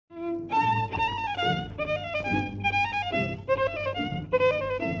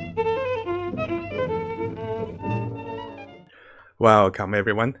Welcome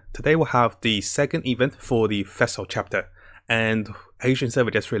everyone. Today we'll have the second event for the Fischl chapter, and Asian server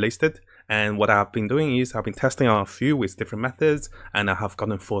just released it, and what I've been doing is I've been testing on a few with different methods, and I have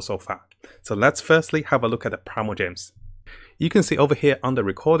gotten 4 so far. So let's firstly have a look at the Primogems. You can see over here on the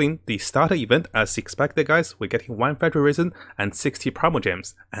recording, the starter event, as expected guys, we're getting 1 Federal Risen and 60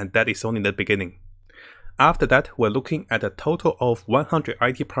 Primogems, and that is only the beginning. After that, we're looking at a total of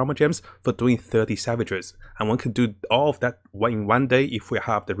 180 Primogems for doing 30 Savages, and one can do all of that in one day if we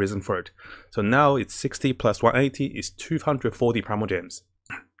have the Risen for it. So now it's 60 plus 180 is 240 Primogems.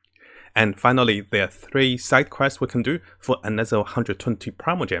 And finally, there are 3 side quests we can do for another 120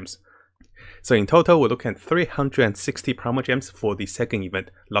 Primogems. So in total, we're looking at 360 Primogems for the second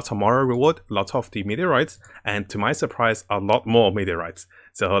event. Lots of moral reward, lots of the meteorites, and to my surprise, a lot more meteorites.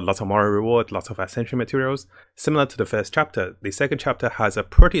 So lots of moral reward, lots of ascension materials. Similar to the first chapter, the second chapter has a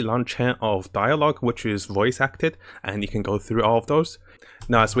pretty long chain of dialogue which is voice acted, and you can go through all of those.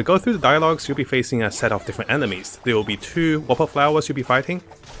 Now as we go through the dialogues, you'll be facing a set of different enemies. There will be 2 Whopper Flowers you'll be fighting.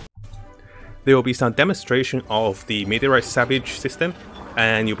 There will be some demonstration of the Meteorite Salvage system,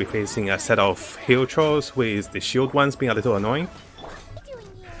 and you'll be facing a set of hill trolls with the shield ones being a little annoying,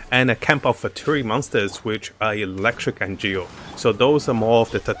 and a camp of Faturi monsters which are electric and geo. So those are more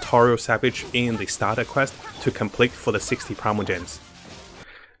of the tutorial Salvage in the starter quest to complete for the 60 Primogems.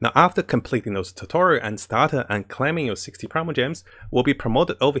 Now after completing those tutorial and starter and claiming your 60 Primogems, we'll be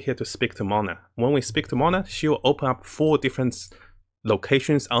promoted over here to speak to Mona. When we speak to Mona, she will open up 4 different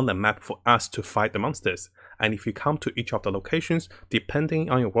locations on the map for us to fight the monsters. And if you come to each of the locations, depending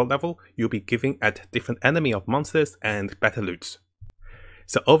on your world level, you'll be giving at different enemy of monsters and better loots.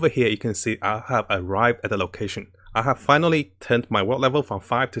 So over here you can see I have arrived at the location. I have finally turned my world level from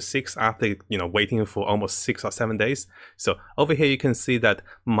 5 to 6 after waiting for almost 6 or 7 days. So over here you can see that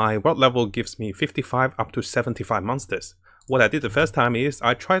my world level gives me 55 up to 75 monsters. What I did the first time is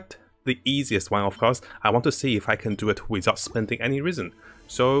I tried the easiest one, of course. I want to see if I can do it without spending any reason.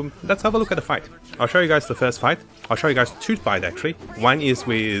 So let's have a look at the fight. I'll show you guys the first fight. I'll show you guys 2 fights actually. One is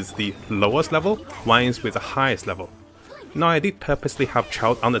with the lowest level, one is with the highest level. Now I did purposely have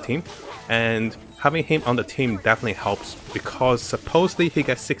Child on the team, and having him on the team definitely helps because supposedly he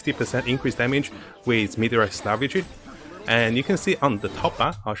gets 60% increased damage with Meteorite Salvage. And you can see on the top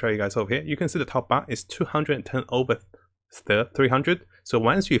bar, I'll show you guys over here, you can see the top bar is 210 over 300. So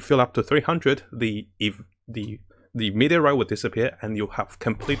once you fill up to 300, the meteorite will disappear and you have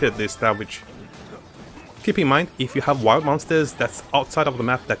completed this Salvage. Keep in mind, if you have wild monsters that's outside of the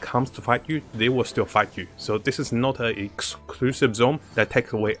map that comes to fight you, they will still fight you. So this is not an exclusive zone that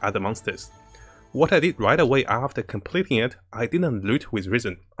takes away other monsters. What I did right away after completing it, I didn't loot with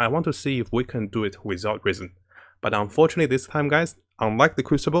Risen. I want to see if we can do it without Risen. But unfortunately this time guys, unlike the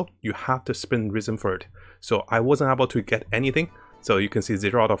Crucible, you have to spend Risen for it. So I wasn't able to get anything. So you can see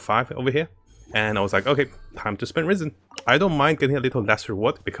 0 out of 5 over here. And I was like, okay, time to spend Risen. I don't mind getting a little less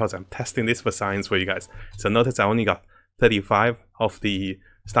reward because I'm testing this for science for you guys. So notice I only got 35 of the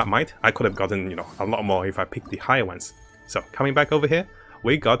Start Might. I could have gotten, a lot more if I picked the higher ones. So coming back over here,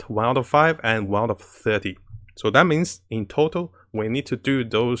 we got 1 out of 5 and 1 out of 30. So that means in total, we need to do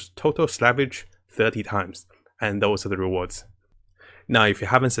those total Salvage 30 times. And those are the rewards. Now if you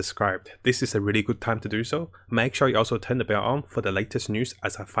haven't subscribed, this is a really good time to do so. Make sure you also turn the bell on for the latest news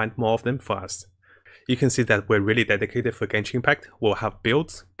as I find more of them for us. You can see that we're really dedicated for Genshin Impact. We'll have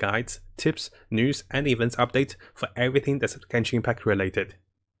builds, guides, tips, news and events updates for everything that's Genshin Impact related.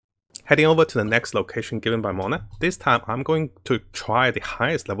 Heading over to the next location given by Mona. This time I'm going to try the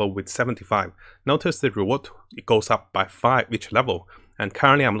highest level with 75. Notice the reward goes up by 5 each level. And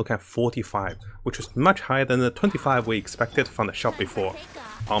currently I'm looking at 45, which is much higher than the 25 we expected from the shop before.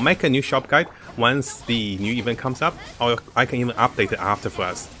 I'll make a new shop guide once the new event comes up, or I can even update it after for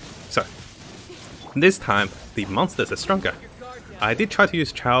us. So, this time the monsters are stronger. I did try to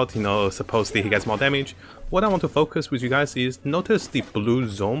use Child, supposedly he gets more damage. What I want to focus with you guys is notice the blue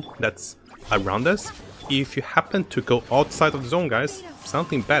zone that's around us. If you happen to go outside of the zone guys,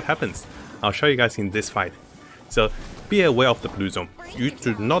 something bad happens. I'll show you guys in this fight. So be aware of the blue zone. You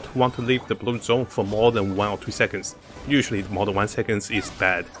do not want to leave the blue zone for more than 1 or 2 seconds. Usually more than 1 second is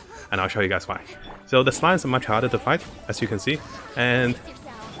bad, and I'll show you guys why. So the slimes are much harder to fight, as you can see, and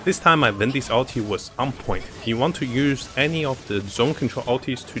this time my Vendi's ulti was on point. You want to use any of the zone control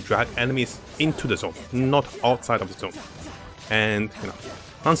ultis to drag enemies into the zone, not outside of the zone. And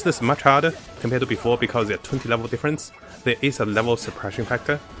monsters are much harder compared to before because they're 20 level difference. There is a level suppression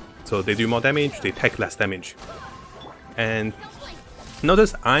factor. So they do more damage, they take less damage. And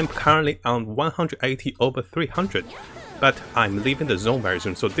notice I'm currently on 180 over 300. but I'm leaving the zone very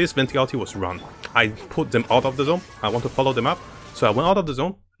soon, so this Venti ulti was run. I put them out of the zone, I want to follow them up, So I went out of the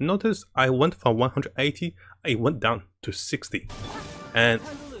zone. Notice I went from 180, it went down to 60. And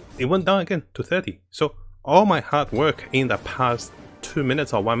it went down again to 30. So all my hard work in the past 2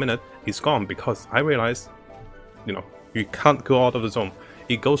 minutes or 1 minute is gone because I realized, you can't go out of the zone.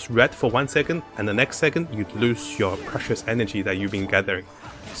 It goes red for 1 second, and the next second you lose your precious energy that you've been gathering.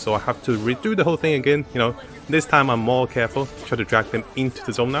 So I have to redo the whole thing again. This time I'm more careful, try to drag them into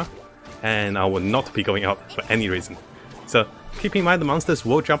the zone now, and I will not be going out for any reason. So keep in mind the monsters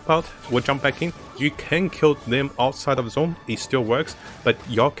will jump out, will jump back in. You can kill them outside of the zone, it still works, but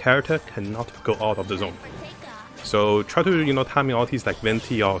your character cannot go out of the zone. So try to, time your ultis like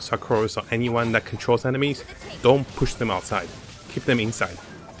Venti or Sakura's or anyone that controls enemies. Don't push them outside, keep them inside.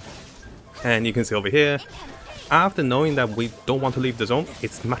 And you can see over here, after knowing that we don't want to leave the zone,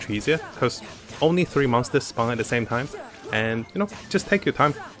 it's much easier because only 3 monsters spawn at the same time. And just take your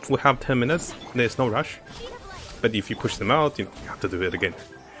time. We have 10 minutes, there's no rush. But if you push them out, you have to do it again.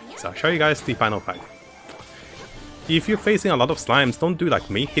 So I'll show you guys the final fight. If you're facing a lot of slimes, don't do like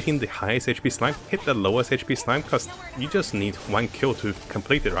me, hitting the highest HP slime, hit the lowest HP slime, because you just need 1 kill to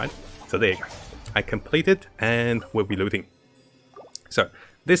complete it, right? So there you go. I completed and we'll be looting. So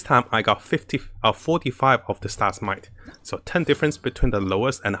this time I got 45 of the Star's Might. So 10 difference between the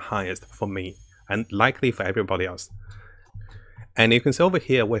lowest and the highest for me, and likely for everybody else. And you can see over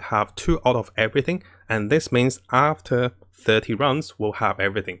here we have 2 out of everything, and this means after 30 runs we'll have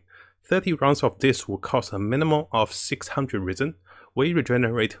everything. 30 rounds of this will cost a minimum of 600 resin. We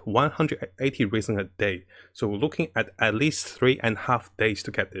regenerate 180 resin a day, so we're looking at least 3.5 days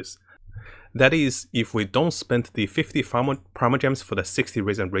to get this. That is if we don't spend the 50 Primogems for the 60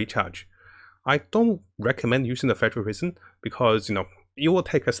 resin recharge. I don't recommend using the federal resin because it will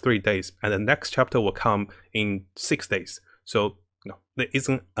take us 3 days and the next chapter will come in 6 days. So there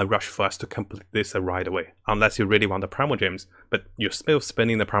isn't a rush for us to complete this right away, unless you really want the Primogems, but you're still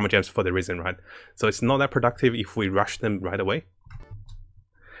spending the Primogems for the reason, right? So it's not that productive if we rush them right away.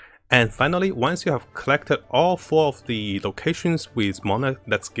 And finally, once you have collected all 4 of the locations with Mona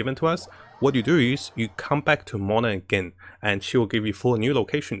that's given to us, what you do is you come back to Mona again, and she will give you 4 new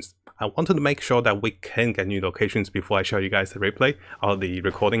locations. I wanted to make sure that we can get new locations before I show you guys the replay or the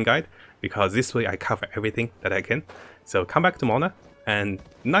recording guide, because this way I cover everything that I can. So come back to Mona, and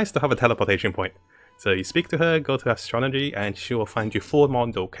nice to have a teleportation point. So you speak to her, go to astrology, and she will find you 4 more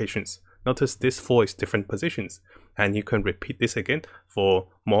locations. Notice this 4 is different positions, and you can repeat this again for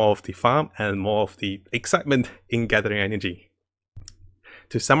more of the farm and more of the excitement in gathering energy.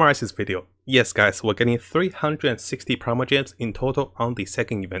 To summarize this video, yes guys, we're getting 360 Primogems in total on the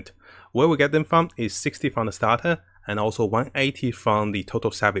second event. Where we get them from is 60 from the starter and also 180 from the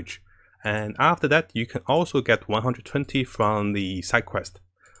Total Salvage. And after that, you can also get 120 from the side quest.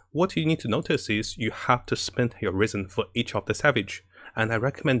 What you need to notice is you have to spend your resin for each of the Salvage, and I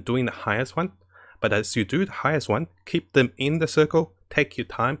recommend doing the highest one. But as you do the highest one, keep them in the circle, take your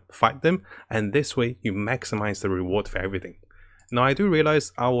time, fight them, and this way you maximize the reward for everything. Now I do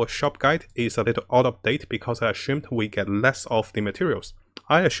realize our shop guide is a little out of date because I assumed we get less of the materials.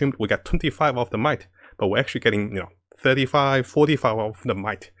 I assumed we get 25 of the might, but we're actually getting 35, 45 of the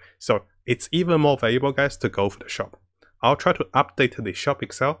might. So it's even more valuable, guys, to go for the shop. I'll try to update the shop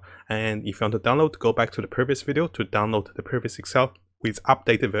Excel, and if you want to download, go back to the previous video to download the previous Excel with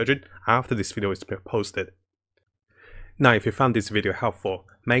updated version after this video is posted. Now if you found this video helpful,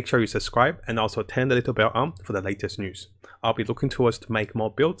 make sure you subscribe and also turn the little bell on for the latest news. I'll be looking towards to make more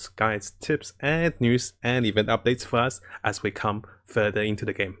builds, guides, tips and news and event updates for us as we come further into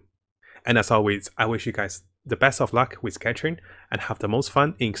the game. And as always, I wish you guys the best of luck with capturing and have the most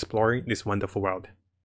fun in exploring this wonderful world.